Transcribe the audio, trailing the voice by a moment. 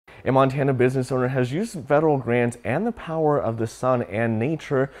A Montana business owner has used federal grants and the power of the sun and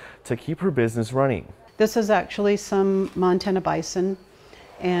nature to keep her business running. This is actually some Montana bison,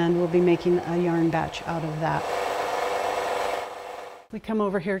 and we'll be making a yarn batch out of that. We come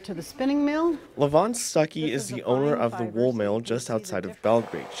over here to the spinning mill. LaVon Stuckey is the owner of the wool mill just outside of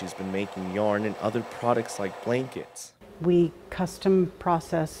Belgrade. She's been making yarn and other products like blankets. We custom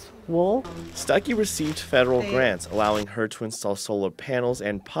process wool. Stuckey received federal grants, allowing her to install solar panels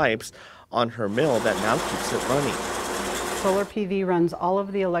and pipes on her mill that now keeps it running. Solar PV runs all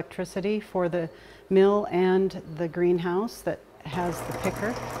of the electricity for the mill and the greenhouse that has the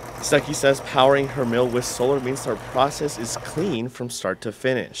picker. Stuckey says powering her mill with solar means her process is clean from start to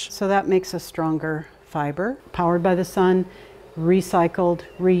finish. So that makes a stronger fiber, powered by the sun, recycled,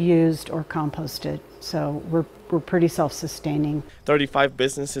 reused, or composted. So we're pretty self-sustaining. 35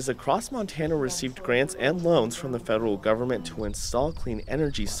 businesses across Montana received grants and loans from the federal government to install clean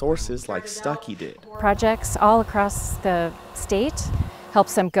energy sources like Stuckey did. Projects all across the state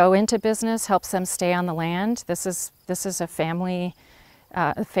helps them go into business, helps them stay on the land. This is a family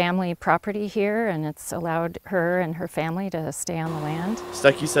property here, and it's allowed her and her family to stay on the land.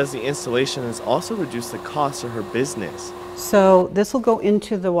 Stuckey says the installation has also reduced the cost of her business. So this will go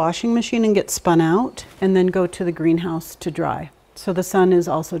into the washing machine and get spun out and then go to the greenhouse to dry. So the sun is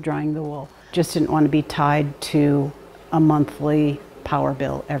also drying the wool. Just didn't want to be tied to a monthly power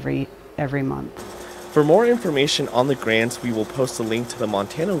bill every month. For more information on the grants, we will post a link to the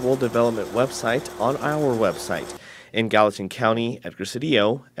Montana Wool Development website on our website. In Gallatin County, Edgar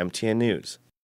Cedillo, MTN News.